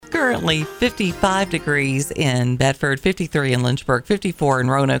currently 55 degrees in Bedford, 53 in Lynchburg, 54 in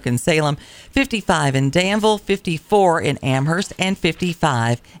Roanoke and Salem, 55 in Danville, 54 in Amherst, and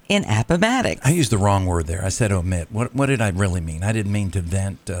 55 in Appomattox. I used the wrong word there. I said omit. What did I really mean? I didn't mean to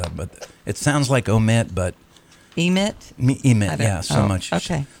vent, but it sounds like omit, but Emit? Emit, yeah. So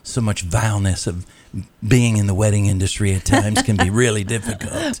much vileness of being in the wedding industry at times can be really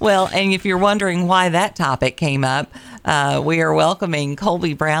difficult. Well, and if you're wondering why that topic came up, we are welcoming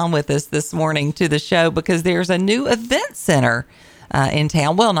Colby Brown with us this morning to the show because there's a new event center in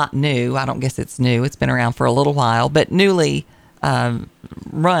town. Well, not new. I don't guess it's new. It's been around for a little while, but newly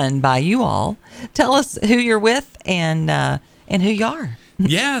run by you all. Tell us who you're with and who you are.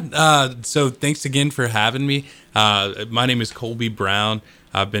 Yeah. So thanks again for having me. My name is Colby Brown.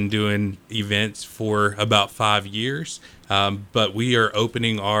 I've been doing events for about 5 years, but we are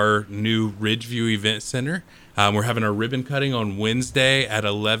opening our new Ridgeview Event Center. We're having our ribbon cutting on Wednesday at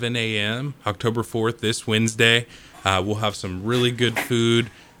 11 a.m., October 4th, this Wednesday. We'll have some really good food,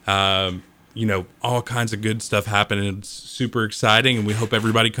 all kinds of good stuff happening. It's super exciting, and we hope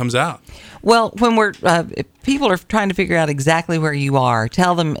everybody comes out. Well, when if people are trying to figure out exactly where you are,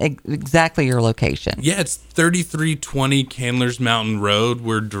 tell them exactly your location. Yeah, it's 3320 Candlers Mountain Road.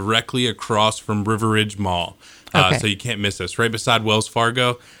 We're directly across from River Ridge Mall, so you can't miss us. Right beside Wells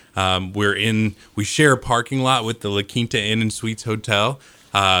Fargo. We share a parking lot with the La Quinta Inn and Suites Hotel,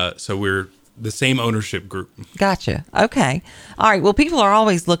 so we're the same ownership group. Gotcha. Okay. All right. Well, people are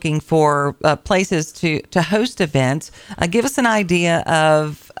always looking for places to host events. Give us an idea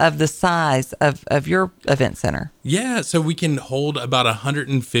of the size of your event center. Yeah. So we can hold about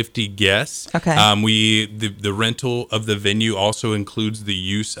 150 guests. Okay. The rental of the venue also includes the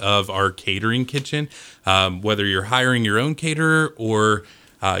use of our catering kitchen. Whether you're hiring your own caterer or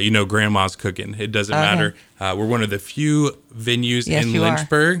grandma's cooking. It doesn't matter. We're one of the few venues in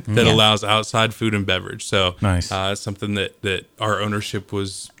Lynchburg that allows outside food and beverage. So nice. Something that our ownership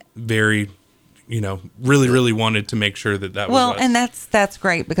was very, really wanted to make sure that was well, us. And that's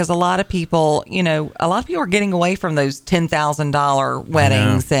great because a lot of people are getting away from those $10,000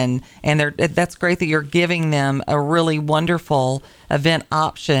 weddings and that's great that you're giving them a really wonderful event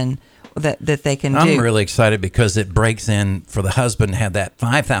option that they can do. I'm really excited because it breaks in for the husband to have that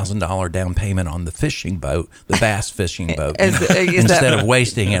 $5,000 down payment on the fishing boat, the bass fishing boat, instead of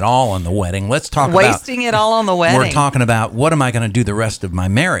wasting it all on the wedding. Let's talk about wasting it all on the wedding. We're talking about what am I going to do the rest of my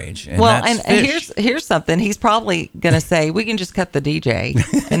marriage? And here's something. He's probably going to say we can just cut the DJ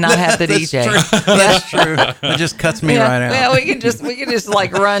and not have the DJ. True. That's true. It just cuts me right out. Yeah, we can just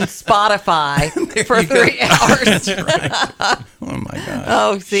like run Spotify for 3 hours. That's right. Oh my gosh.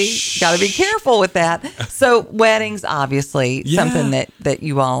 Oh, see. Got to be careful with that. So weddings, obviously, something that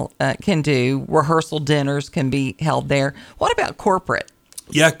you all can do. Rehearsal dinners can be held there. What about corporate?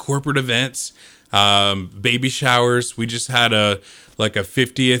 Yeah, corporate events, baby showers. We just had a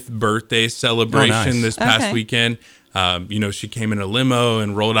 50th birthday celebration this past weekend. She came in a limo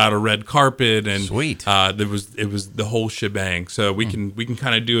and rolled out a red carpet, and sweet. It was the whole shebang. So we can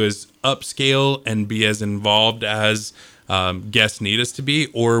kind of do as upscale and be as involved as guests need us to be,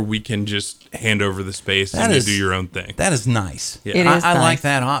 or we can just hand over the space and do your own thing. That is nice. Yeah. It is I nice like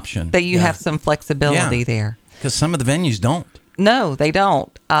that option. That you have some flexibility there. Because some of the venues don't. No, they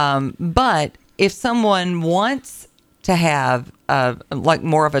don't. But if someone wants to have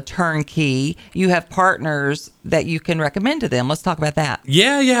more of a turnkey, you have partners that you can recommend to them. Let's talk about that.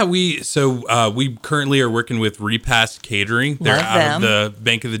 Yeah. We currently are working with Repast Catering. They're out of the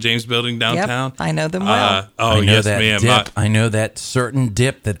Bank of the James building downtown. Yep, I know them well. Yes, ma'am. I know that certain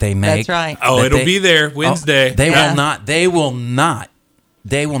dip that they make. That's right. It'll be there Wednesday.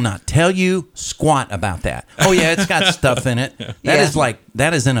 They will not tell you squat about that. Oh yeah, it's got stuff in it.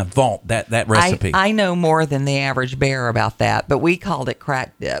 That is in a vault, that recipe. I know more than the average bear about that, but we called it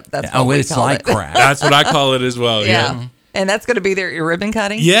crack dip. That's what we called it. Crack. That's what I call it as well. Yeah. And that's going to be there at your ribbon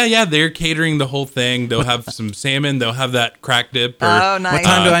cutting? Yeah, they're catering the whole thing. They'll have some salmon. They'll have that crack dip. Nice. What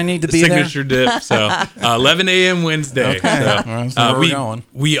time do I need to be signature there? Signature dip. So 11 a.m. Wednesday. Okay. So we're going.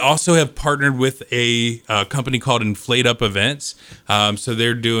 We also have partnered with a company called Inflate Up Events. So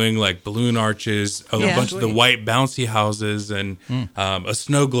they're doing like balloon arches, a bunch of the white bouncy houses, and a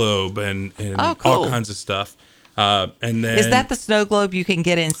snow globe, and cool. all kinds of stuff. And then, is that the snow globe you can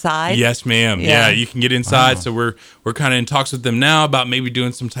get inside? Yes, ma'am. Yeah, you can get inside. Wow. So we're kind of in talks with them now about maybe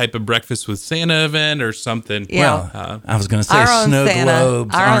doing some type of breakfast with Santa event or something. Yeah. Well, I was going to say snow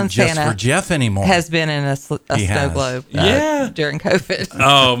globes aren't just for Jeff anymore. Has been in a snow globe during COVID.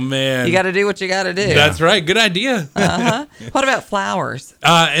 Oh, man. You got to do what you got to do. That's right. Good idea. What about flowers?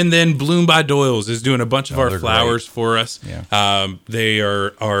 And then Bloom by Doyle's is doing a bunch of our flowers for us. Yeah. They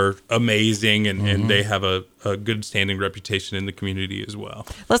are amazing, and they have a good standing reputation in the community as well.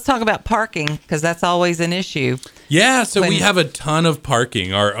 Let's talk about parking, because that's always an issue. Yeah, so we have a ton of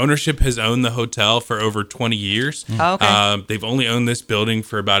parking. Our ownership has owned the hotel for over 20 years. Okay. They've only owned this building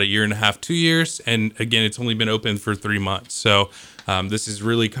for about 1.5 years, 2 years. And again, it's only been open for 3 months. So this is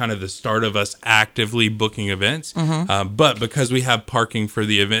really kind of the start of us actively booking events. But because we have parking for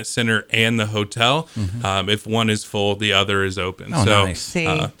the event center and the hotel, if one is full, the other is open. Oh, so nice.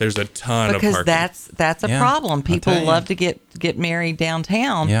 there's a ton of parking. Because that's a problem. People love to get married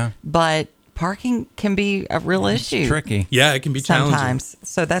downtown, but parking can be a real issue. It's tricky. Yeah, it can be challenging sometimes.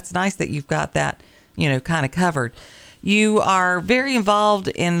 So that's nice that you've got that, kind of covered. You are very involved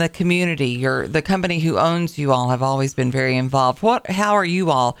in the community. The company who owns you all have always been very involved. How are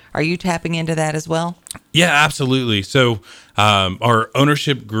you all? Are you tapping into that as well? Yeah, absolutely. So our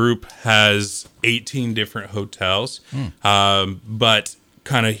ownership group has 18 different hotels, but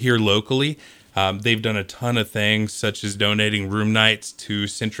kind of here locally, they've done a ton of things, such as donating room nights to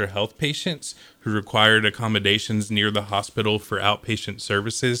Centra Health patients who required accommodations near the hospital for outpatient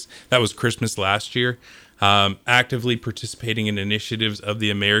services. That was Christmas last year. Actively participating in initiatives of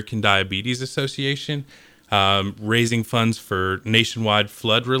the American Diabetes Association, raising funds for nationwide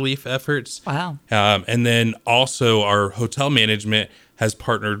flood relief efforts. Wow. And then also our hotel management has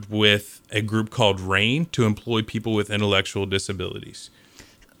partnered with a group called RAIN to employ people with intellectual disabilities.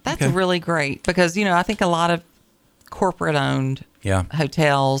 That's really great because, I think a lot of corporate-owned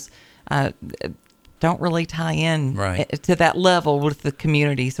hotels don't really tie in to that level with the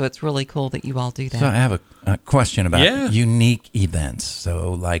community. So it's really cool that you all do that. So I have a question about unique events.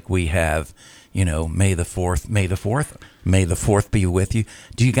 So like we have, May the 4th, May the 4th be with you.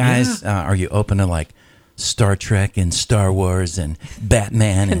 Do you guys, are you open to like Star Trek and Star Wars and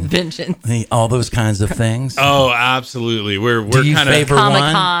Batman conventions, and all those kinds of things? Oh, absolutely. We're kind of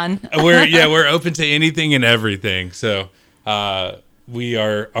Comic-Con. We're open to anything and everything. So, we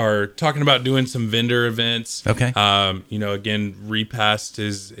are talking about doing some vendor events. Okay. Again, Repast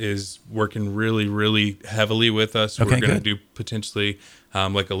is working really, really heavily with us. We're going to do potentially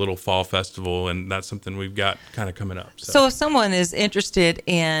like a little fall festival, and that's something we've got kind of coming up. So if someone is interested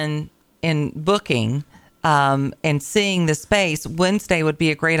in booking and seeing the space, Wednesday would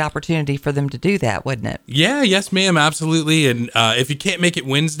be a great opportunity for them to do that, wouldn't it? Yeah, yes, ma'am, absolutely. And if you can't make it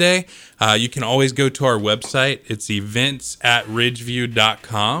Wednesday, you can always go to our website. It's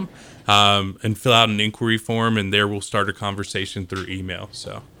events@ridgeview.com and fill out an inquiry form, and there we'll start a conversation through email.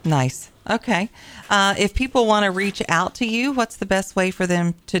 So nice. Okay. If people want to reach out to you, what's the best way for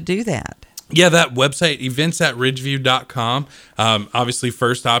them to do that? Yeah, that website, events@ridgeview.com. Obviously,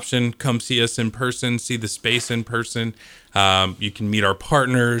 first option, come see us in person, see the space in person. You can meet our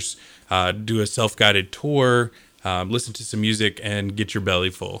partners, do a self-guided tour, listen to some music, and get your belly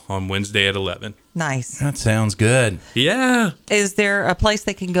full on Wednesday at 11. Nice. That sounds good. Yeah. Is there a place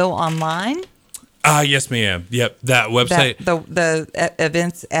they can go online? Yes, ma'am. Yep, that website. The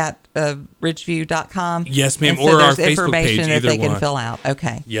events at ridgeview.com. Yes, ma'am. So or our there's Facebook page, information that they one. can fill out.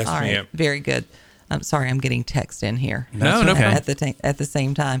 Okay. Yes, all right. ma'am. Very good. I'm sorry, I'm getting text in here. No problem. At the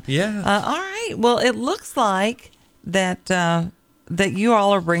same time. Yeah. All right. Well, it looks like that you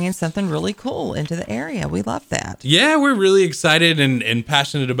all are bringing something really cool into the area. We love that. Yeah, we're really excited and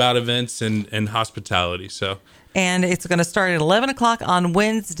passionate about events and hospitality. And it's going to start at 11 o'clock on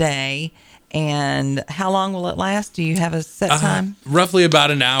Wednesday. And how long will it last? Do you have a set time? Roughly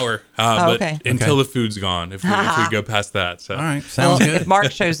about an hour, okay. But until the food's gone, if we go past that. So. All right, sounds good. If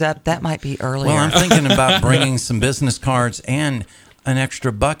Mark shows up, that might be earlier. Well, I'm thinking about bringing some business cards and an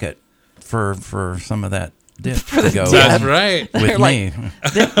extra bucket for some of that dip to go. That's right. With me.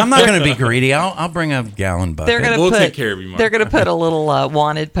 I'm not going to be greedy. I'll bring a gallon bucket. We'll take care of you, Mark. They're going to put a little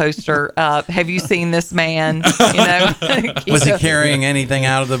wanted poster up. Have you seen this man? Was he carrying anything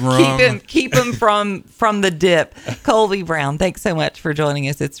out of the room? Keep him from the dip. Colby Brown, thanks so much for joining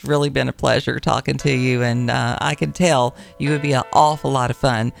us. It's really been a pleasure talking to you, and I can tell you would be an awful lot of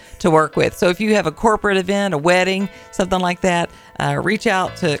fun to work with. So if you have a corporate event, a wedding, something like that, reach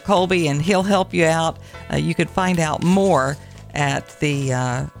out to Colby and he'll help you out. You could find out more at the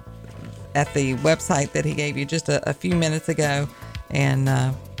website that he gave you just a few minutes ago. And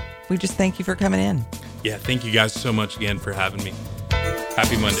we just thank you for coming in. Yeah, thank you guys so much again for having me.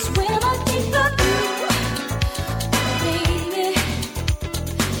 Happy Monday.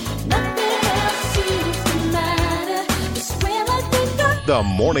 The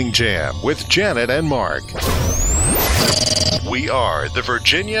Morning Jam with Janet and Mark. We are the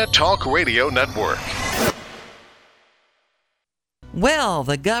Virginia Talk Radio Network. Well,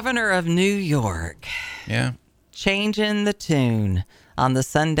 the governor of New York. Yeah. Changing the tune on the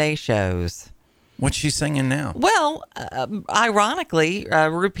Sunday shows. What's she singing now? Well, ironically,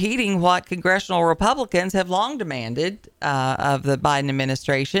 repeating what congressional Republicans have long demanded of the Biden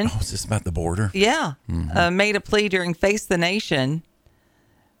administration. Oh, is this about the border? Yeah. Made a plea during Face the Nation.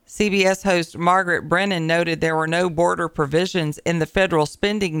 CBS host Margaret Brennan noted there were no border provisions in the federal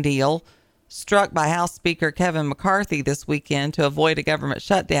spending deal struck by House Speaker Kevin McCarthy this weekend to avoid a government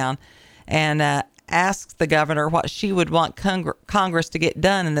shutdown, and asked the governor what she would want Congress to get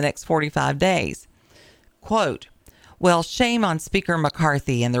done in the next 45 days. Quote, well, shame on Speaker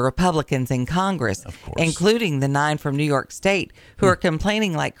McCarthy and the Republicans in Congress, including the 9 from New York State, who are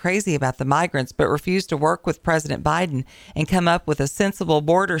complaining like crazy about the migrants, but refuse to work with President Biden and come up with a sensible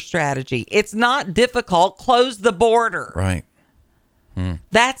border strategy. It's not difficult. Close the border. Right.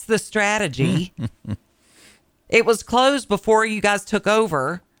 That's the strategy. It was closed before you guys took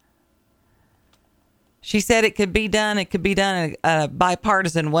over. She said it could be done. It could be done in a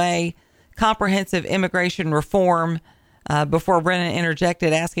bipartisan way. Comprehensive immigration reform, before Brennan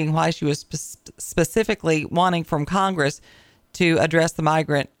interjected, asking why she was specifically wanting from Congress to address the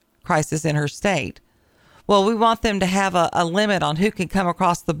migrant crisis in her state. Well, we want them to have a limit on who can come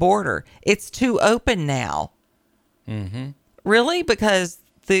across the border. It's too open now. Mm-hmm. Really? Because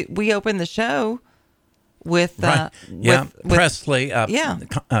we opened the show with Presley,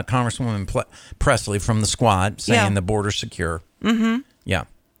 Congresswoman Presley from the Squad saying the border's secure. Mm-hmm. Yeah.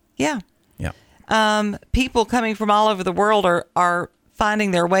 People coming from all over the world are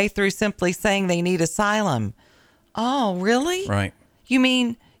finding their way through simply saying they need asylum. Oh, really? Right. You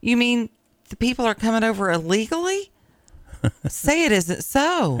mean the people are coming over illegally? Say it isn't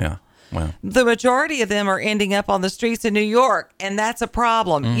so. Yeah. Well, the majority of them are ending up on the streets of New York, and that's a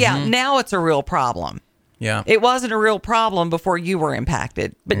problem. Mm-hmm. Yeah, now it's a real problem. Yeah. It wasn't a real problem before you were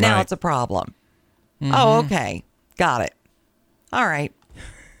impacted, but now it's a problem. Mm-hmm. Oh, okay. Got it. All right.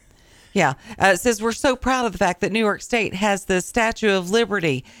 Yeah. It says we're so proud of the fact that New York State has the Statue of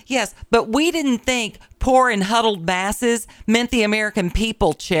Liberty. Yes, but we didn't think poor and huddled masses meant the American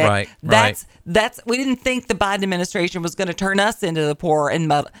people, chick. Right. That's we didn't think the Biden administration was going to turn us into the poor and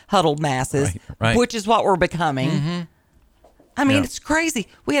huddled masses, right. Which is what we're becoming. Mm-hmm. I mean, It's crazy.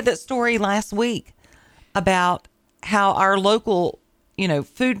 We had that story last week about how our local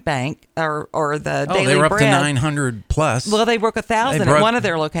food bank or the Daily Bread. They were up to 900 plus. Well, they broke 1,000 at one of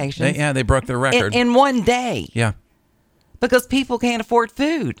their locations. They broke their record. In one day. Yeah. Because people can't afford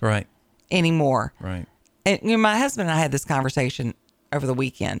food. Right. Anymore. Right. And my husband and I had this conversation over the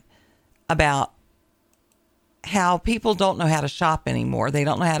weekend about how people don't know how to shop anymore. They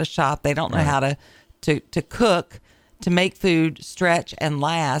don't know how to shop. They don't know how to cook, to make food stretch and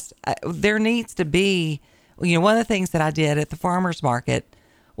last. There needs to be... one of the things that I did at the farmer's market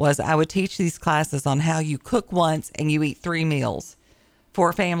was I would teach these classes on how you cook once and you eat 3 meals for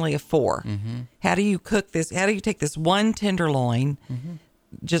a family of 4. Mm-hmm. How do you cook this? How do you take this one tenderloin,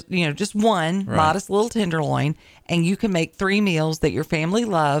 just one modest little tenderloin, and you can make 3 meals that your family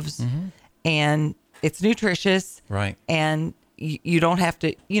loves, and it's nutritious, right? And you don't have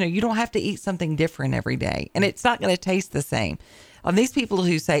to, you don't have to eat something different every day, and it's not going to taste the same. On these people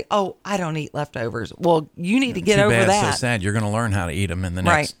who say, "Oh, I don't eat leftovers," well, you need to get over that. So sad. You're going to learn how to eat them in the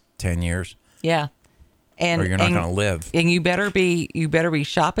next 10 years. Yeah, or you're not going to live. And you better be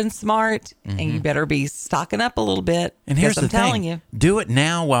shopping smart, and you better be stocking up a little bit. And here's the thing: telling you, do it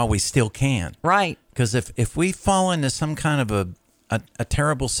now while we still can. Right? Because if we fall into some kind of a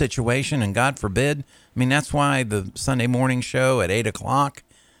terrible situation, and God forbid, I mean, that's why the Sunday morning show at 8:00,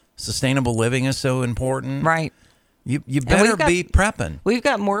 sustainable living is so important. Right. You better be prepping. We've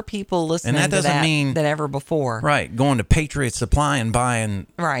got more people listening and that doesn't mean than ever before. Right. Going to Patriot Supply and buying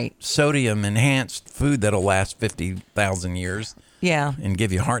sodium enhanced food that'll last 50,000 years. Yeah. And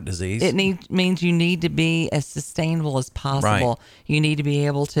give you heart disease. It means you need to be as sustainable as possible. Right. You need to be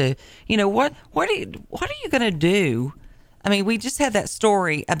able to, what are you going to do? I mean, we just had that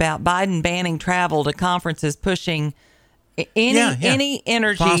story about Biden banning travel to conferences, pushing any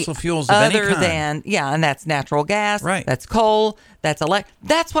energy fossil fuels of any other kind. than and that's natural gas, right? That's coal, that's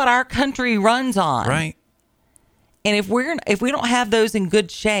that's what our country runs on, right? And if we don't have those in good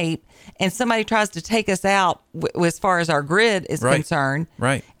shape, and somebody tries to take us out as far as our grid is concerned,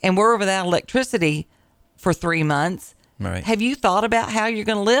 right? And we're without electricity, for 3 months. Right. Have you thought about how you're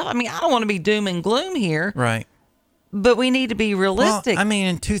going to live? I mean, I don't want to be doom and gloom here. Right. But we need to be realistic. Well, I mean,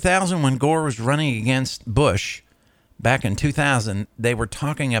 in 2000, when Gore was running against Bush, back in 2000, they were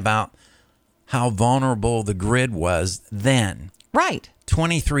talking about how vulnerable the grid was then. Right.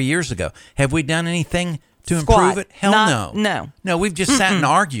 23 years ago. Have we done anything to Squat. improve it? Hell no. No. No, we've just sat and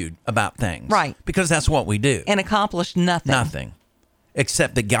argued about things. Right. Because that's what we do. And accomplished nothing. Nothing.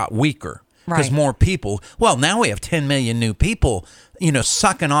 Except it got weaker. Right. Because more people, well, now we have 10 million new people,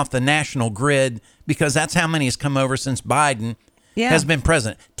 sucking off the national grid, because that's how many has come over since Biden has been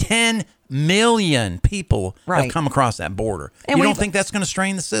president. 10 million people have come across that border. And you don't think that's going to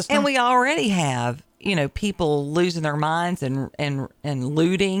strain the system? And we already have, people losing their minds and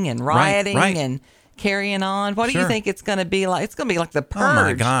looting and rioting and carrying on. What do you think it's going to be like? It's going to be like The Purge. Oh,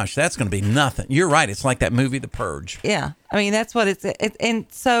 my gosh. That's going to be nothing. You're right. It's like that movie, The Purge. Yeah. I mean, that's what it's. And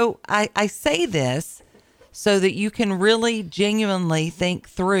so I say this so that you can really genuinely think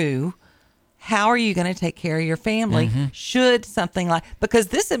through, how are you going to take care of your family should something like, because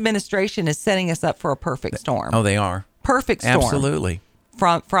this administration is setting us up for a perfect storm. Oh, they are. Perfect storm. Absolutely.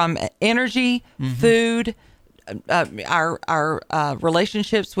 From energy, food, our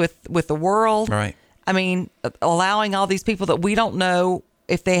relationships with the world. Right. I mean, allowing all these people that we don't know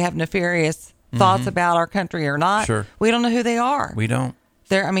if they have nefarious thoughts about our country or not. Sure. We don't know who they are. We don't.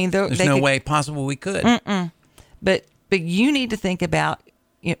 There's no way possible we could. But you need to think about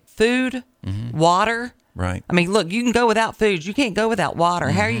food, water. Right. I mean, look, you can go without food. You can't go without water.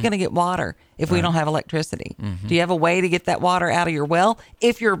 How are you going to get water if we don't have electricity? Do you have a way to get that water out of your well?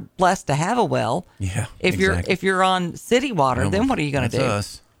 If you're blessed to have a well. Yeah. If you're on city water, then what are you going to do?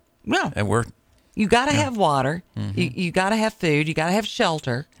 Us. No. And you got to have water. You got to have food. You got to have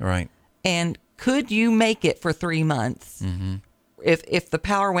shelter. Right. And could you make it for 3 months if the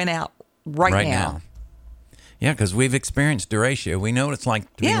power went out right now? Yeah, because we've experienced Duratio. We know what it's like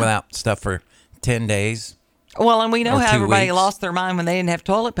to be without stuff for 10 days. Well, and we know how everybody weeks. lost their mind when they didn't have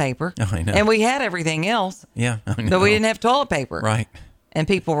toilet paper. Oh, I know. And we had everything else. Yeah, I know. But we didn't have toilet paper. Right. And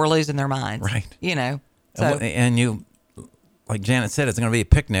people were losing their minds. Right. So, and you, like Janet said, it's going to be a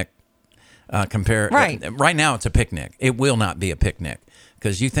picnic. Right now, it's a picnic. It will not be a picnic,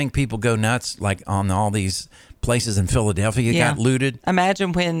 because you think people go nuts like on all these places in Philadelphia got looted.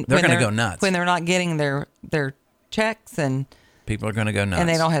 Imagine when they're going to go nuts when they're not getting their checks, and people are going to go nuts, and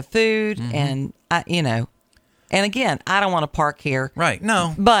they don't have food, and and again, I don't want to park here, right?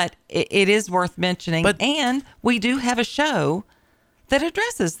 No, but it is worth mentioning, and we do have a show that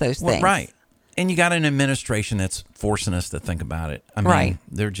addresses those things, right? And you got an administration that's forcing us to think about it. I mean,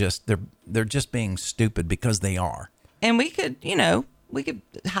 they're just being stupid, because they are. And we could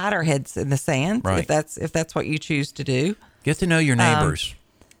hide our heads in the sand if that's what you choose to do. Get to know your neighbors.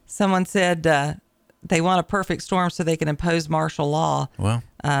 Someone said they want a perfect storm so they can impose martial law. Well,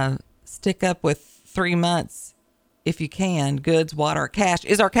 stick up with 3 months if you can. Goods, water, cash.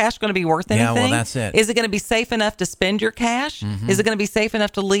 Is our cash going to be worth anything? Yeah, well, that's it. Is it going to be safe enough to spend your cash? Is it going to be safe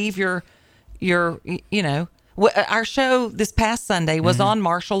enough to leave your our show this past Sunday was on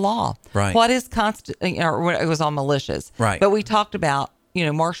martial law. Right. What is or it was on militias. Right. But we talked about,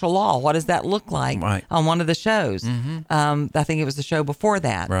 martial law. What does that look like on one of the shows? I think it was the show before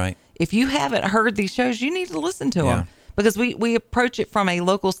that. Right. If you haven't heard these shows, you need to listen to them, because we approach it from a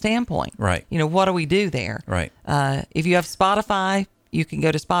local standpoint. Right. What do we do there? Right. If you have Spotify, you can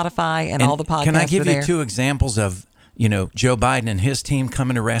go to Spotify and all the podcasts Can I give are there. you 2 examples of Joe Biden and his team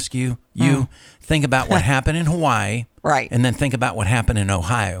coming to rescue you? Think about what happened in Hawaii. Right. And then think about what happened in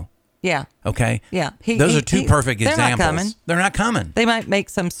Ohio. Yeah. Okay? Yeah. Those are 2 perfect examples. They're not coming. They're not coming. They might make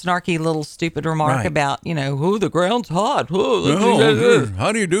some snarky little stupid remark about, the ground's hot.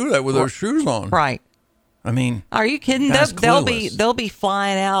 How do you do that with those shoes on? Right. I mean, are you kidding? They'll be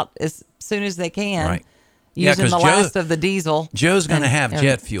flying out as soon as they can. Right. Using the last of the diesel. Joe's going to have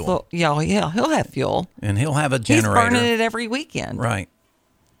jet fuel. Yeah, he'll have fuel. And he'll have a generator. He's burning it every weekend. Right.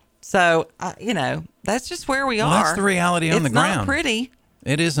 So, that's just where we are. That's the reality on the ground. It's not pretty.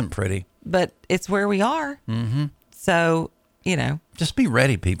 It isn't pretty. But it's where we are. Mm-hmm. So, just be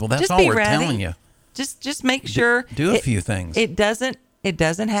ready, people. That's all we're telling you. Just make sure. Do a few things. It doesn't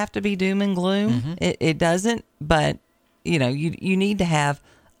have to be doom and gloom. It doesn't. But, you need to have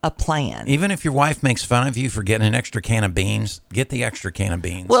a plan. Even if your wife makes fun of you for getting an extra can of beans, get the extra can of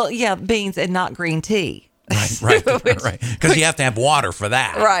beans. Well, yeah, beans and not green tea. Right. Because you have to have water for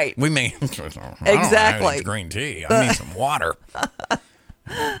that. Right. We may exactly green tea. I need some water.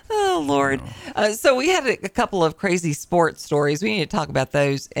 Oh, Lord. So we had a couple of crazy sports stories. We need to talk about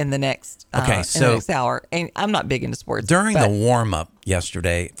those in the next, in the next hour. And I'm not big into sports. During the warm-up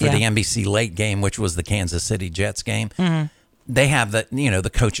yesterday for the NBC late game, which was the Kansas City Jets game, they have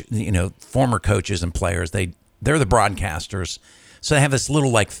the coach, former coaches and players. They're the broadcasters. So they have this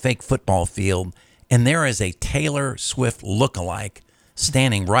little like fake football field, and there is a Taylor Swift lookalike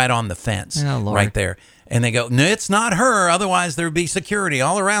standing right on the fence right there. And they go, no, it's not her. Otherwise, there would be security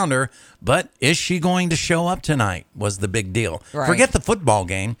all around her. But is she going to show up tonight was the big deal. Right. Forget the football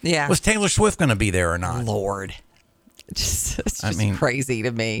game. Yeah. Was Taylor Swift going to be there or not? Lord. It's just crazy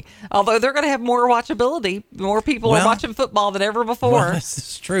to me. Although they're going to have more watchability. More people are watching football than ever before. Well, this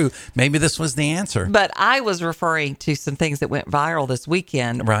is true. Maybe this was the answer. But I was referring to some things that went viral this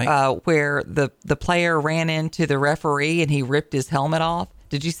weekend. Right. Where the player ran into the referee and he ripped his helmet off.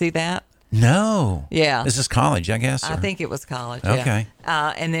 Did you see that? No. Yeah. This is college, I guess. I think it was college. Okay.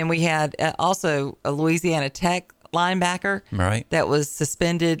 Yeah. And then we had also a Louisiana Tech linebacker that was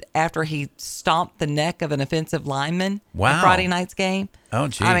suspended after he stomped the neck of an offensive lineman on Friday night's game. Oh,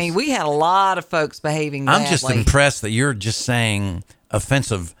 geez. I mean, we had a lot of folks behaving badly. I'm just impressed that you're just saying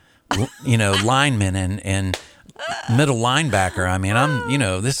offensive, lineman and middle linebacker. I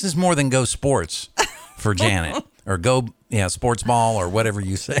mean, this is more than Go Sports for Janet. Or go, sports ball or whatever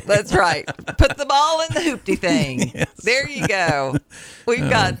you say. That's right. Put the ball in the hoopty thing. Yes. There you go. We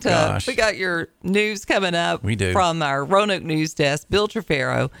got your news coming up. We do. From our Roanoke News Desk. Bill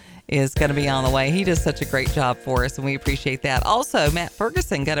Trefero is going to be on the way. He does such a great job for us, and we appreciate that. Also, Matt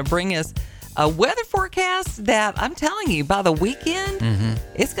Ferguson going to bring us a weather forecast that I'm telling you, by the weekend,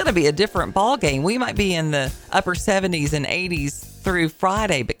 it's going to be a different ball game. We might be in the upper 70s and 80s through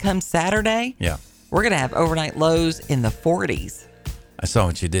Friday, but come Saturday, we're going to have overnight lows in the 40s. I saw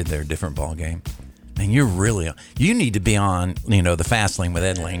what you did there, different ball game. And you need to be on, the fast lane with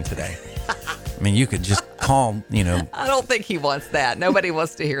Ed Lane today. I mean, you could just call, I don't think he wants that. Nobody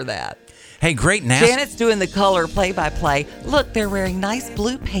wants to hear that. Hey, great Janet's doing the color play-by-play. Look, they're wearing nice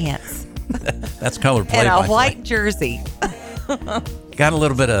blue pants. That's color play-by-play. And a white jersey. Got a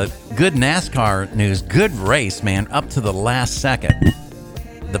little bit of good NASCAR news. Good race, man, up to the last second.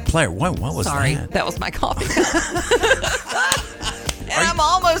 The player, what was that? Sorry, that was my coffee. I'm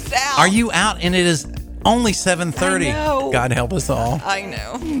almost out. Are you out? And it is only 7:30. I know. God help us all. I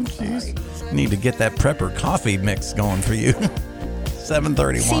know. Jeez. Need to get that prepper coffee mix going for you.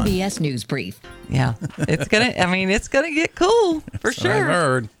 7:31. CBS News Brief. Yeah, it's gonna get cool for sure. I've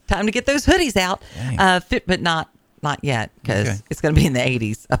heard. Time to get those hoodies out. But not yet, because it's gonna be in the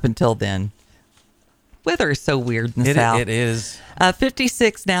 80s up until then. Weather is so weird in the South. It is.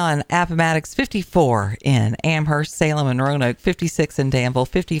 56 now in Appomattox, 54 in Amherst, Salem, and Roanoke, 56 in Danville,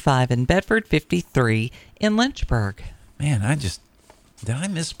 55 in Bedford, 53 in Lynchburg. Man, did I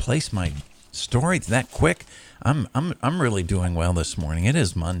misplace my story that quick? I'm really doing well this morning. It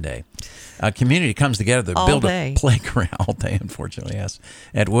is Monday. A community comes together to build a playground all day, unfortunately, yes,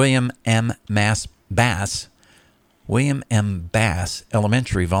 at William M. Bass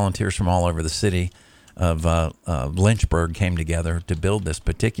Elementary. Volunteers from all over the city of Lynchburg came together to build this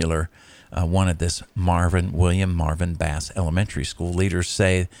particular one at this William Marvin Bass Elementary School. Leaders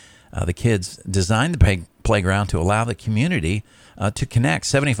say the kids designed the playground to allow the community to connect.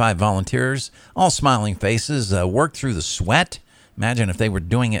 75 volunteers, all smiling faces, worked through the sweat. Imagine if they were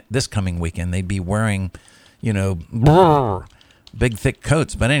doing it this coming weekend, they'd be wearing, big, thick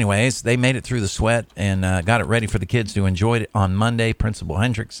coats. But anyways, they made it through the sweat and got it ready for the kids to enjoy it on Monday. Principal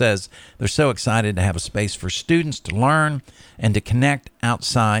Hendricks says they're so excited to have a space for students to learn and to connect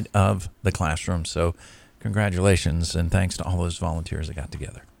outside of the classroom. So congratulations and thanks to all those volunteers that got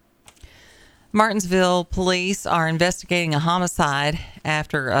together. Martinsville police are investigating a homicide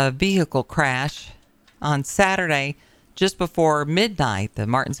after a vehicle crash on Saturday just before midnight. The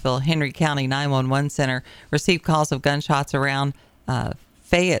Martinsville Henry County 911 Center received calls of gunshots around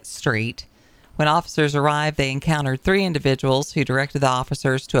Fayette Street. When officers arrived, they encountered three individuals who directed the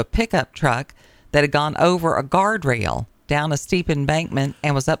officers to a pickup truck that had gone over a guardrail down a steep embankment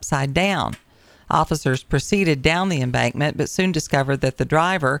and was upside down. Officers proceeded down the embankment, but soon discovered that the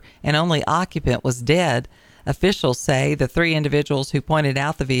driver and only occupant was dead. Officials say the three individuals who pointed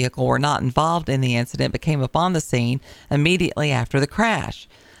out the vehicle were not involved in the incident but came upon the scene immediately after the crash.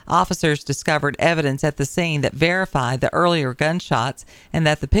 Officers discovered evidence at the scene that verified the earlier gunshots and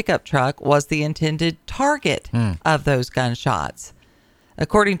that the pickup truck was the intended target of those gunshots.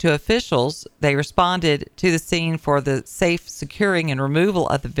 According to officials, they responded to the scene for the safe securing and removal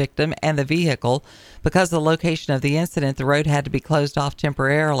of the victim and the vehicle. Because of the location of the incident, the road had to be closed off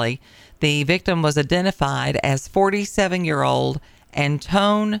temporarily. The victim was identified as 47-year-old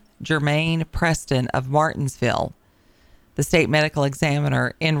Antone Germain Preston of Martinsville. The state medical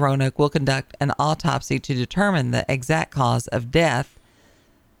examiner in Roanoke will conduct an autopsy to determine the exact cause of death.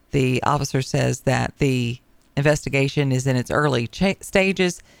 The officer says that the investigation is in its early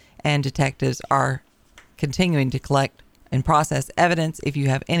stages, and detectives are continuing to collect and process evidence. If you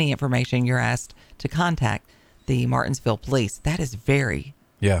have any information, you're asked to contact the Martinsville police. That is very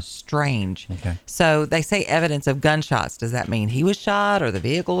strange. Okay. So they say evidence of gunshots. Does that mean he was shot, or the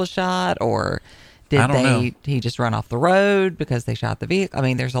vehicle was shot, or he just run off the road because they shot the vehicle? I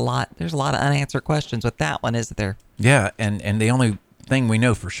mean, there's a lot of unanswered questions with that one, isn't there? Yeah, and the only thing we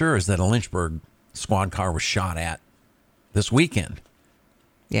know for sure is that a Lynchburg squad car was shot at this weekend.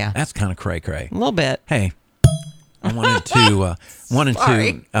 Yeah. That's kind of cray-cray. A little bit. Hey, I wanted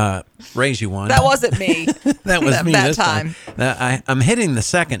to raise you one. That wasn't me. That was me that this time. I'm hitting the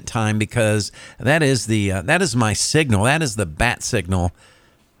second time because that is my signal. That is the bat signal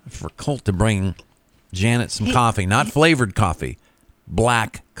for Colt to bring Janet some coffee, not flavored coffee,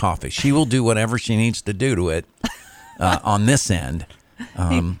 black coffee. She will do whatever she needs to do to it on this end.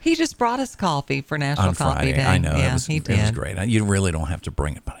 He just brought us coffee for National on Coffee Friday. Day. I know. Yeah, it was great. You really don't have to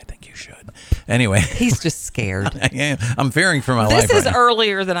bring it, but I think you should. Anyway. He's just scared. I'm fearing for my life. This is right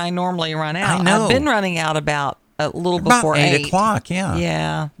earlier than I normally run out. I know. I've been running out about a little before 8 o'clock. Yeah.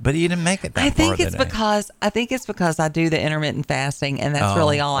 Yeah. But you didn't make it that I think far it's today. because I do the intermittent fasting, and that's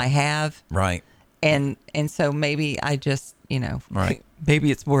really all I have. Right. And so maybe I just, right.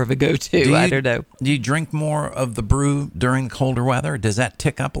 Maybe it's more of a go-to. I don't know. Do you drink more of the brew during colder weather? Does that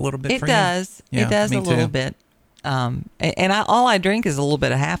tick up a little bit for you? It does a little bit. And all I drink is a little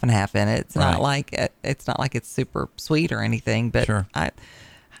bit of half and half in it. It's not like it's super sweet or anything. But sure.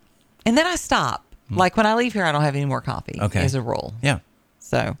 And then I stop. Like when I leave here, I don't have any more coffee. Okay. As a rule. Yeah.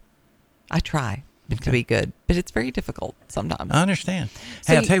 So I try to be good, but it's very difficult sometimes. I understand.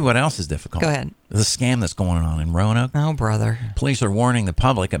 So Hey, I'll tell you what else is difficult. Go ahead. The scam that's going on in Roanoke. Oh, brother. Police are warning the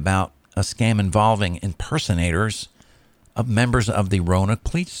public about a scam involving impersonators of members of the Roanoke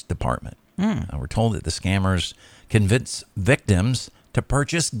Police Department. We're told that the scammers convince victims to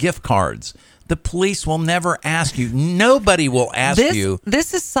purchase gift cards. The police will never ask you. Nobody will ask you.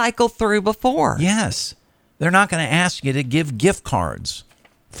 This has cycled through before. Yes. They're not going to ask you to give gift cards.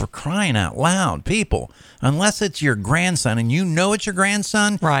 For crying out loud, people. Unless it's your grandson and you know it's your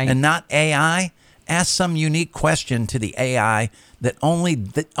grandson and not AI, ask some unique question to the AI that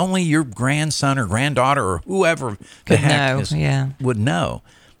only your grandson or granddaughter or whoever the heck would know.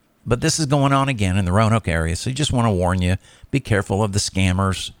 But this is going on again in the Roanoke area, so you just want to warn you, be careful of the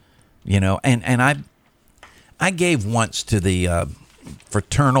scammers, And I gave once to the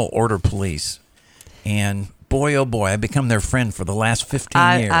Fraternal Order Police, and boy, oh boy, I've become their friend for the last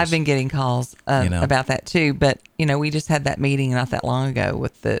 15 years. I've been getting calls about that too, but we just had that meeting not that long ago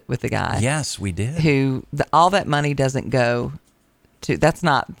with the guy. Yes, we did. Who all that money doesn't go to. That's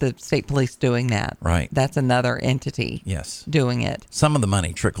not the state police doing that. Right. That's another entity. Yes. Doing it. Some of the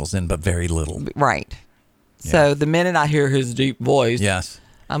money trickles in, but very little. Right. Yeah. So the minute I hear his deep voice, yes,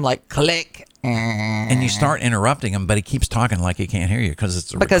 I'm like, click. And you start interrupting him, but he keeps talking like he can't hear you because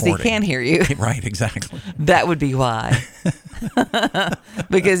it's a recording. He can hear you. Right, exactly. That would be why.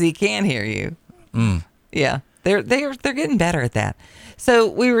 Because he can hear you. Yeah, they're getting better at that. So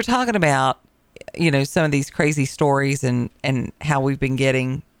we were talking about some of these crazy stories and how we've been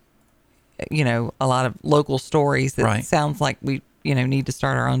getting a lot of local stories that sounds like we need to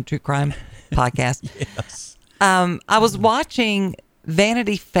start our own true crime podcast. Yes. I was watching.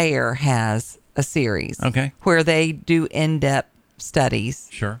 Vanity Fair has a series where they do in-depth studies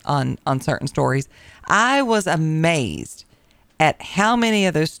on certain stories. I was amazed at how many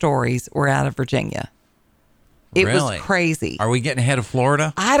of those stories were out of Virginia. It was crazy. Are we getting ahead of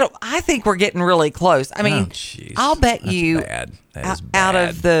Florida? I think we're getting really close. I mean, I'll bet you bad. That is bad. Out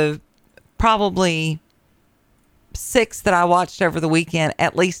of the probably 6 that I watched over the weekend,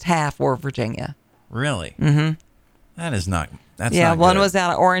 at least half were Virginia. Really? Mm-hmm. That is not. That's not one good. was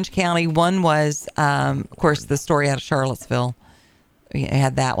out of Orange County. One was, of course, the story out of Charlottesville. We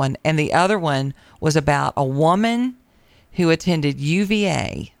had that one. And the other one was about a woman who attended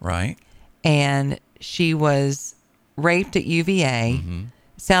UVA. Right. And she was raped at UVA. Mm-hmm.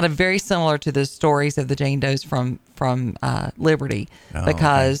 Sounded very similar to the stories of the Jane Does from Liberty.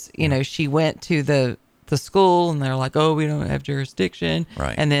 Because, she went to the school and they're like, oh, we don't have jurisdiction.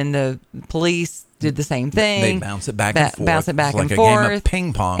 Right. And then the police did the same thing. They bounce it back and forth. Bounce it back it's and like forth. A game of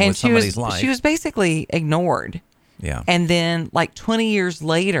ping pong and with somebody's life. She was basically ignored. Yeah. And then, 20 years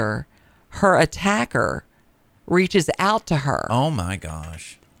later, her attacker reaches out to her. Oh my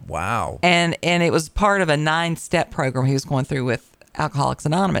gosh! Wow. And it was part of a 9-step program he was going through with Alcoholics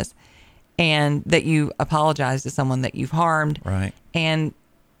Anonymous, and that you apologize to someone that you've harmed. Right. And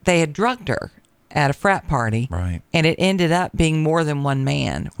they had drugged her at a frat party. Right. And it ended up being more than one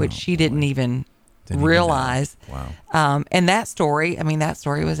man, which she didn't even realize. Wow. And that story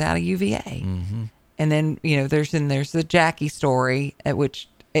was out of UVA. Mm-hmm. And then, there's the Jackie story, at which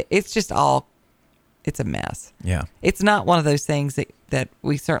it's just all, it's a mess. Yeah. It's not one of those things that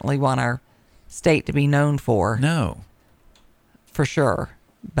we certainly want our state to be known for. No. For sure.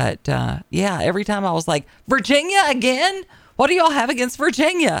 But, every time I was like, Virginia again? What do y'all have against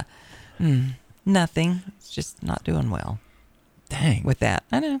Virginia? Nothing. It's just not doing well. Dang. With that.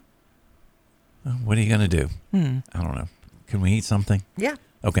 I know. Well, what are you going to do? I don't know. Can we eat something? Yeah.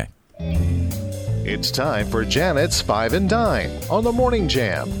 Okay. It's time for Janet's 5 and Dine on the Morning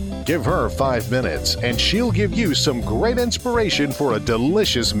Jam. Give her 5 minutes and she'll give you some great inspiration for a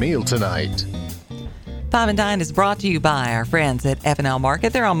delicious meal tonight. 5 and Dine is brought to you by our friends at F&L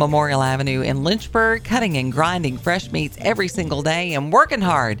Market. They're on Memorial Avenue in Lynchburg, cutting and grinding fresh meats every single day and working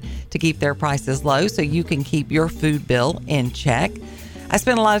hard to keep their prices low so you can keep your food bill in check. I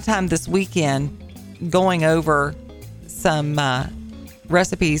spent a lot of time this weekend going over some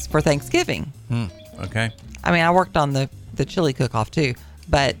recipes for Thanksgiving. Okay. I mean, I worked on the chili cook-off too,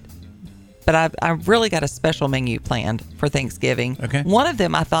 but I've really got a special menu planned for Thanksgiving. Okay. One of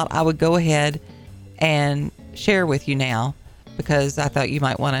them I thought I would go ahead and share with you now because I thought you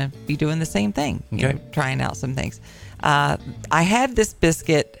might want to be doing the same thing, trying out some things. I had this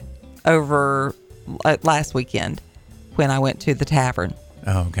biscuit over last weekend when I went to the tavern.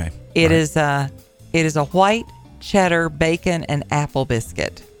 Oh, okay. It is a white cheddar bacon and apple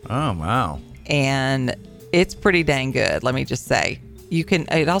biscuit. Oh, wow. And it's pretty dang good, let me just say.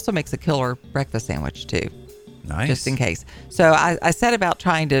 It also makes a killer breakfast sandwich too. Nice. Just in case. So I set about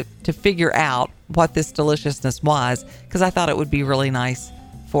trying to figure out what this deliciousness was because I thought it would be really nice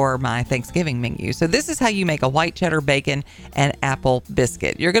for my Thanksgiving menu. So this is how you make a white cheddar bacon and apple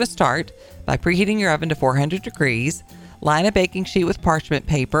biscuit. You're going to start by preheating your oven to 400 degrees. Line a baking sheet with parchment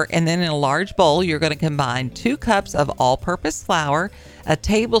paper, and then in a large bowl, you're going to combine 2 cups of all-purpose flour, a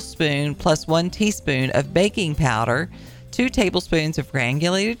tablespoon plus 1 teaspoon of baking powder, 2 tablespoons of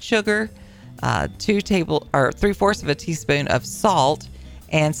granulated sugar, 3/4 of a teaspoon of salt,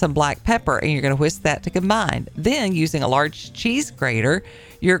 and some black pepper, and you're going to whisk that to combine. Then, using a large cheese grater,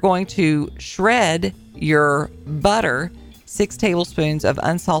 you're going to shred your butter, 6 tablespoons of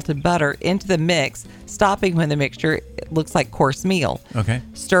unsalted butter into the mix, stopping when the mixture looks like coarse meal. Okay.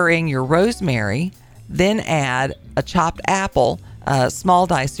 Stir in your rosemary, then add a chopped apple, small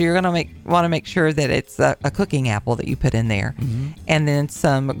dice. So you're going to want to make sure that it's a cooking apple that you put in there. Mm-hmm. And then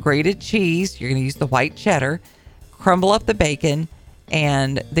some grated cheese. You're going to use the white cheddar. Crumble up the bacon,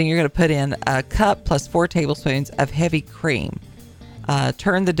 and then you're going to put in a cup plus 4 tablespoons of heavy cream.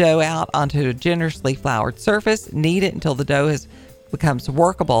 Turn the dough out onto a generously floured surface. Knead it until the dough becomes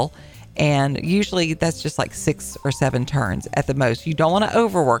workable. And usually that's just like 6 or 7 turns at the most. You don't want to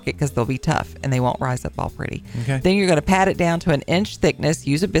overwork it because they'll be tough and they won't rise up all pretty. Okay. Then you're going to pat it down to an inch thickness.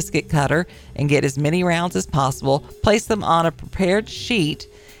 Use a biscuit cutter and get as many rounds as possible. Place them on a prepared sheet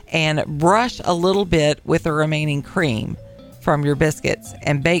and brush a little bit with the remaining cream from your biscuits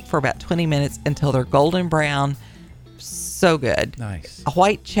and bake for about 20 minutes until they're golden brown. So good. Nice. A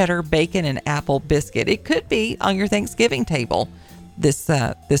white cheddar bacon and apple biscuit. It could be on your Thanksgiving table this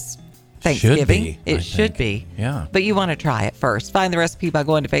Thanksgiving. It should be. Yeah. But you want to try it first. Find the recipe by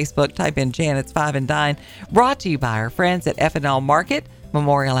going to Facebook. Type in Janet's 5 and Dine. Brought to you by our friends at F&L Market,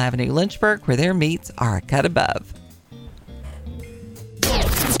 Memorial Avenue, Lynchburg, where their meats are a cut above.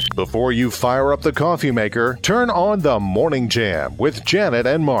 Before you fire up the coffee maker, turn on the Morning Jam with Janet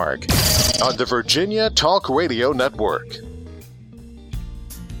and Mark on the Virginia Talk Radio Network.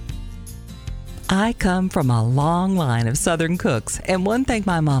 I come from a long line of Southern cooks, and one thing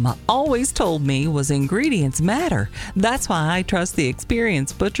my mama always told me was ingredients matter. That's why I trust the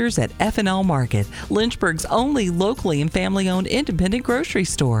experienced butchers at F&L Market, Lynchburg's only locally and family-owned independent grocery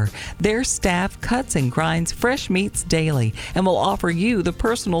store. Their staff cuts and grinds fresh meats daily and will offer you the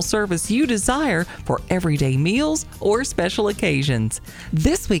personal service you desire for everyday meals or special occasions.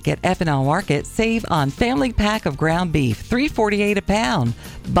 This week at F&L Market, save on family pack of ground beef, $3.48 a pound.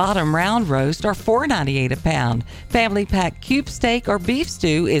 Bottom round roast are $4.98 a pound. Family pack cube steak or beef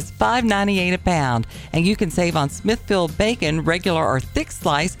stew is $5.98 a pound. And you can save on Smithfield bacon, regular or thick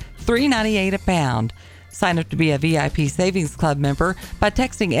slice, $3.98 a pound. Sign up to be a VIP Savings Club member by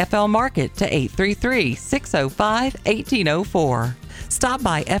texting FL Market to 833-605-1804. Stop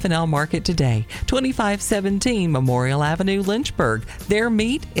by F&L Market today, 2517 Memorial Avenue, Lynchburg. Their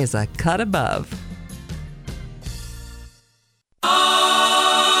meat is a cut above.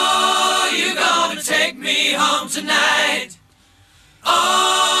 me home tonight.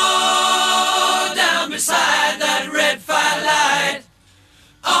 Oh, down beside that red firelight.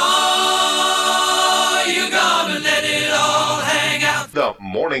 Oh, you're gonna let it all hang out. The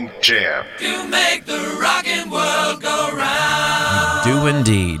Morning Jam. To make the rockin' world go round. Do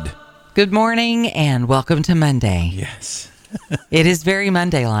indeed. Good morning and welcome to Monday. Yes. It is very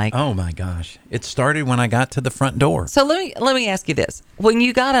Monday-like. Oh my gosh. It started when I got to the front door. So let me ask you this. When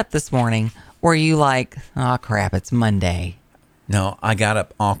you got up this morning, were you like, oh crap, it's Monday? No, I got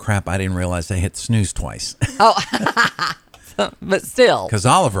up, oh crap, I didn't realize I hit snooze twice. Oh, but still. Because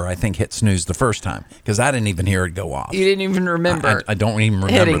Oliver, I think, hit snooze the first time because I didn't even hear it go off. You didn't even remember. I don't even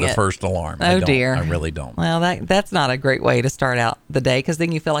remember the it. first alarm. Oh, dear. I really don't. Well, that's not a great way to start out the day because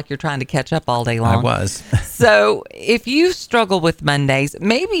then you feel like you're trying to catch up all day long. I was. So if you struggle with Mondays,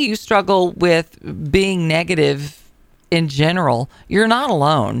 maybe you struggle with being negative in general, you're not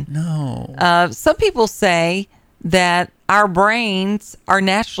alone. No. Some people say that our brains are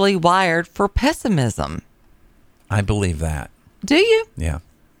naturally wired for pessimism. I believe that. Do you? Yeah.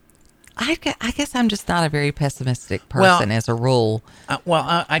 I guess I'm just not a very pessimistic person as a rule.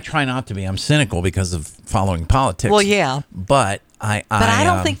 I try not to be. I'm cynical because of following politics. Well, yeah. But I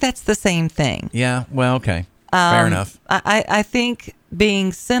don't think that's the same thing. Yeah. Well, okay. Fair enough. I think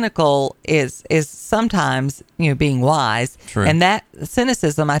being cynical is sometimes, being wise. True. And that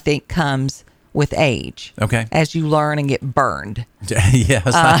cynicism, I think, comes with age. Okay. As you learn and get burned. Yeah,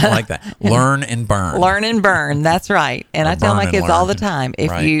 something like that. Learn and burn. Learn and burn. That's right. And I tell my kids all the time,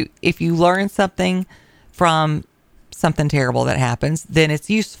 if you learn something from something terrible that happens, then it's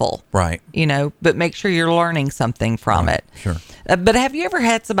useful. Right. But make sure you're learning something from it. Sure. But have you ever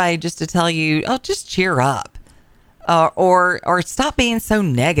had somebody just to tell you, oh, just cheer up, or stop being so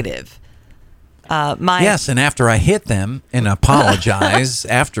negative? Yes, and after I hit them and apologize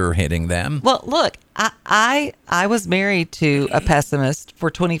after hitting them. Well, look, I was married to a pessimist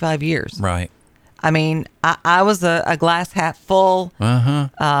for 25 years. Right. I mean, I was a glass half full.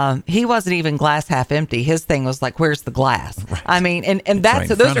 He wasn't even glass half empty. His thing was like, "Where's the glass?" Right. I mean, and that's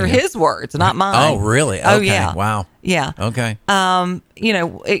right those are his words, not mine. Oh, really? Okay. Oh, yeah. Wow. Yeah. Okay.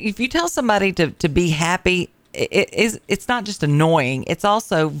 If you tell somebody to be happy, it's not just annoying, it's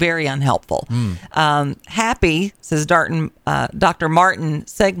also very unhelpful. Happy, says Dr. Martin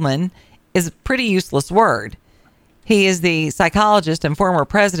Seligman, is a pretty useless word. He is the psychologist and former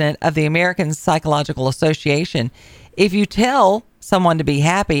president of the American Psychological Association. If you tell someone to be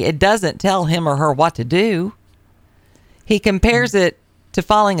happy, it doesn't tell him or her what to do. He compares it to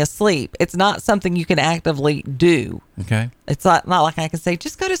falling asleep. It's not something you can actively do. Okay. It's not like I can say,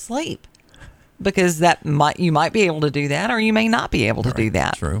 just go to sleep. Because you might be able to do that, or you may not be able to do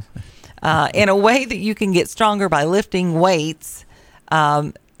that. True. In a way that you can get stronger by lifting weights,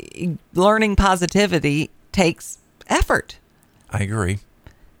 learning positivity takes effort. I agree.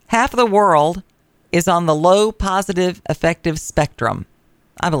 Half of the world is on the low positive affective spectrum.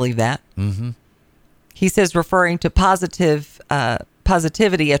 I believe that. Mm-hmm. He says, referring to positivity,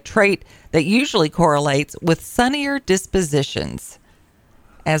 a trait that usually correlates with sunnier dispositions.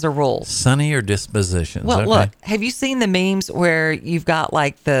 As a rule, sunnier dispositions. Well, okay. Look, have you seen the memes where you've got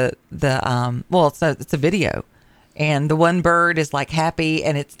like it's a video, and the one bird is like happy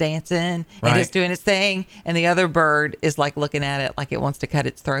and it's dancing and it's doing its thing, and the other bird is like looking at it like it wants to cut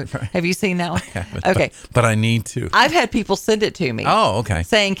its throat. Right. Have you seen that one? Okay, but I need to. I've had people send it to me. Oh, okay.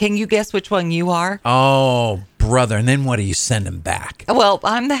 Saying, "Can you guess which one you are?" Oh, brother! And then what do you send them back? Well,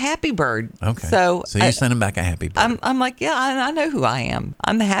 I'm the happy bird. Okay. So you send them back a happy bird. I'm like, yeah, I know who I am.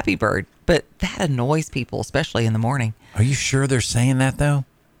 I'm the happy bird. But that annoys people, especially in the morning. Are you sure they're saying that though?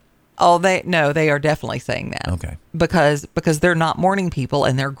 Oh, they are definitely saying that. Okay. Because they're not morning people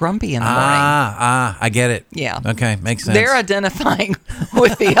and they're grumpy in the morning. I get it. Yeah. Okay, makes sense. They're identifying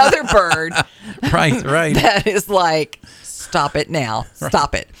with the other bird. Right. That is like, stop it now.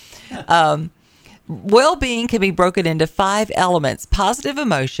 Stop it. Well-being can be broken into 5 elements: positive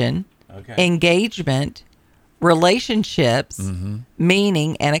emotion, engagement, relationships,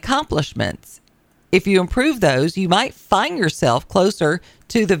 meaning, and accomplishments. If you improve those, you might find yourself closer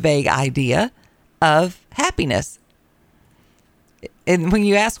to the vague idea of happiness. And when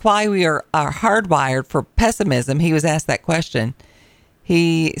you ask why we are hardwired for pessimism, he was asked that question.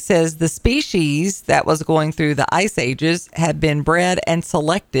 He says the species that was going through the ice ages had been bred and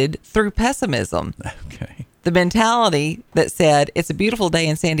selected through pessimism. Okay. The mentality that said, it's a beautiful day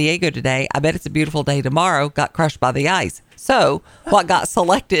in San Diego today, I bet it's a beautiful day tomorrow, got crushed by the ice. So what got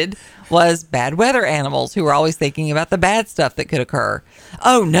selected was bad weather animals who were always thinking about the bad stuff that could occur.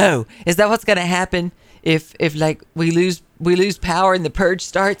 Oh no, is that what's going to happen if like we lose power and the purge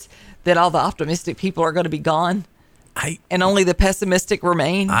starts? that all the optimistic people are going to be gone and only the pessimistic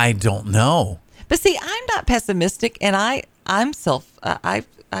remain? I don't know. But see, I'm not pessimistic, and I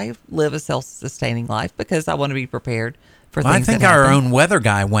live a self-sustaining life because I want to be prepared for things. I think our own weather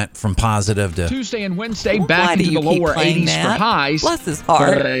guy went from positive to Tuesday and Wednesday back into the lower 80s for highs. Bless his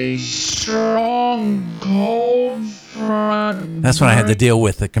heart. But a strong cold front. That's what I had to deal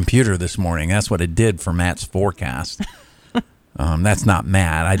with the computer this morning. That's what it did for Matt's forecast. That's not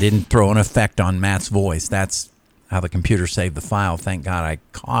Matt. I didn't throw an effect on Matt's voice. That's how the computer saved the file. Thank God I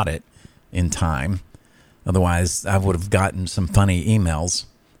caught it in time. Otherwise, I would have gotten some funny emails.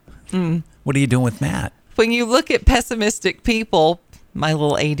 What are you doing with Matt? When you look at pessimistic people, my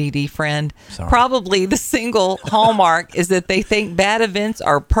little ADD friend, probably the single hallmark is that they think bad events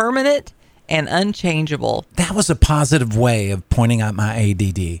are permanent and unchangeable. That was a positive way of pointing out my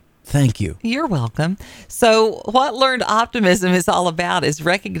ADD. Thank you. You're welcome. So what learned optimism is all about is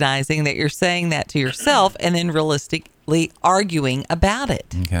recognizing that you're saying that to yourself and then realistically arguing about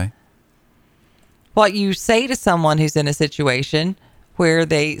it. Okay. What you say to someone who's in a situation where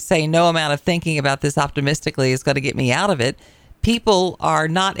they say no amount of thinking about this optimistically is going to get me out of it, people are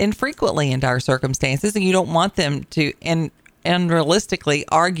not infrequently in dire circumstances, and you don't want them to unrealistically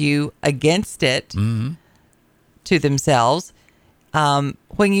argue against it to themselves.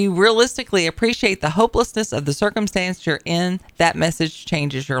 When you realistically appreciate the hopelessness of the circumstance you're in, that message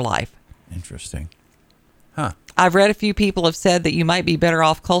changes your life. Interesting. Huh. I've read a few people have said that you might be better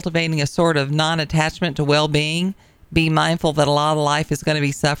off cultivating a sort of non-attachment to well-being. Be mindful that a lot of life is going to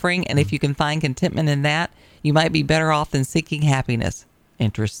be suffering, and if you can find contentment in that, you might be better off than seeking happiness.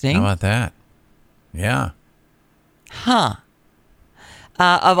 Interesting. How about that? Yeah. Huh.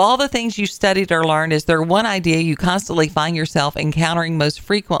 Of all the things you studied or learned, is there one idea you constantly find yourself encountering most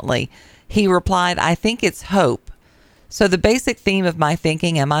frequently? He replied, I think it's hope. So the basic theme of my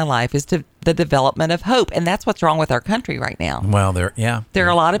thinking and my life is the development of hope. And that's what's wrong with our country right now. Well, there are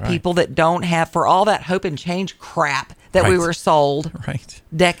a lot of people that don't have, for all that hope and change crap that we were sold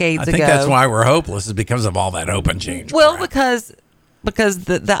decades ago. I think that's why we're hopeless, is because of all that hope and change crap. Because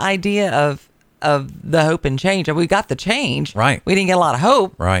the idea of the hope and change, and we got the change. Right. We didn't get a lot of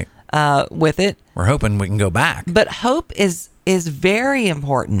hope. Right. With it. We're hoping we can go back. But hope is very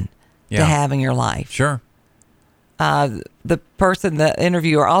important to have in your life. Sure. The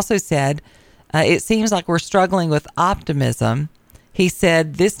interviewer also said, it seems like we're struggling with optimism. He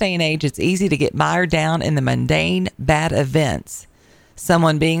said, this day and age, it's easy to get mired down in the mundane bad events.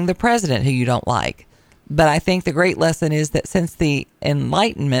 Someone being the president who you don't like. But I think the great lesson is that since the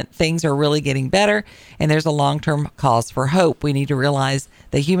Enlightenment, things are really getting better, and there's a long-term cause for hope. We need to realize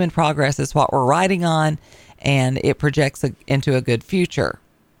that human progress is what we're riding on, and it projects into a good future.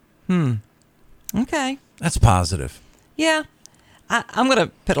 Okay. That's positive. Yeah. I'm going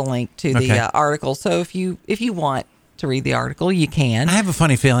to put a link to the article. So if you want to read the article, you can. I have a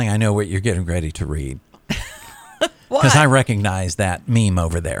funny feeling I know what you're getting ready to read. Why? Because I recognize that meme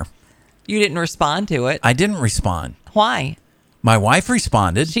over there. You didn't respond to it. I didn't respond. Why? My wife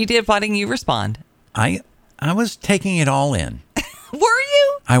responded. She did. Why didn't you respond? I was taking it all in. Were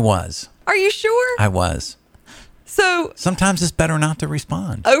you? I was. Are you sure? I was. So sometimes it's better not to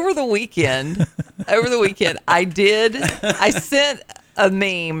respond. Over the weekend, I sent a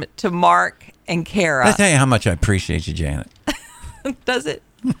meme to Mark and Kara. I tell you how much I appreciate you, Janet. Does it?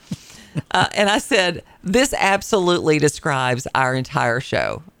 And I said, this absolutely describes our entire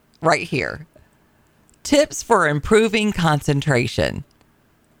show right here. Tips for improving concentration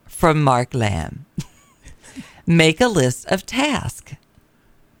from Mark Lamb. Make a list of tasks.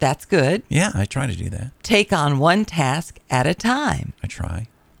 That's good. Yeah, I try to do that. Take on one task at a time. I try.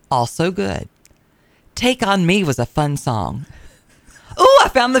 Also good. Take on Me was a fun song. Oh, I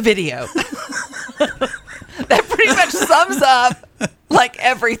found the video. That pretty much sums up like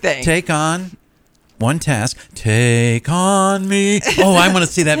everything. Take on one task. Take on me. Oh, I want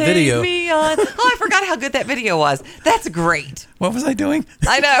to see that video. Take me on. Oh, I forgot how good that video was. That's great. What was I doing?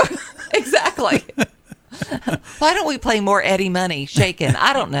 I know. Exactly. Why don't we play more Eddie Money, Shaken?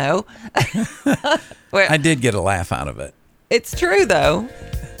 I don't know. I did get a laugh out of it. It's true, though.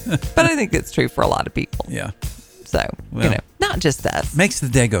 But I think it's true for a lot of people. Yeah. So, well, not just us. Makes the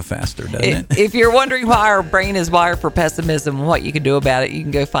day go faster, doesn't it? If you're wondering why our brain is wired for pessimism and what you can do about it, you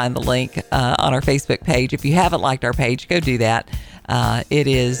can go find the link on our Facebook page. If you haven't liked our page, go do that. It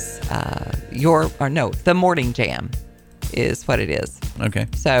is The Morning Jam is what it is. Okay.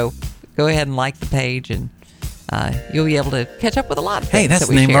 So go ahead and like the page, and you'll be able to catch up with a lot of things. Hey, that's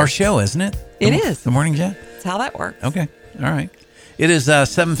the name of our show, isn't it? It is. The Morning Jam? That's how that works. Okay. All right. It is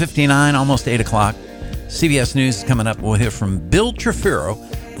 7:59, almost 8 o'clock. CBS News is coming up. We'll hear from Bill Trefiro,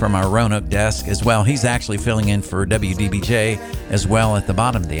 from our Roanoke desk as well. He's actually filling in for WDBJ as well at the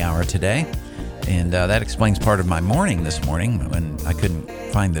bottom of the hour today. And that explains part of my morning this morning when I couldn't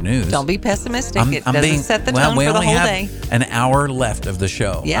find the news. Don't be pessimistic. It doesn't set the tone we for the only whole have day. an hour left of the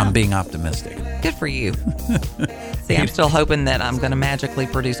show. Yeah. I'm being optimistic. Good for you. See, I'm still hoping that I'm going to magically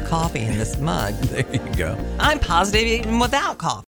produce coffee in this mug. There you go. I'm positive even without coffee.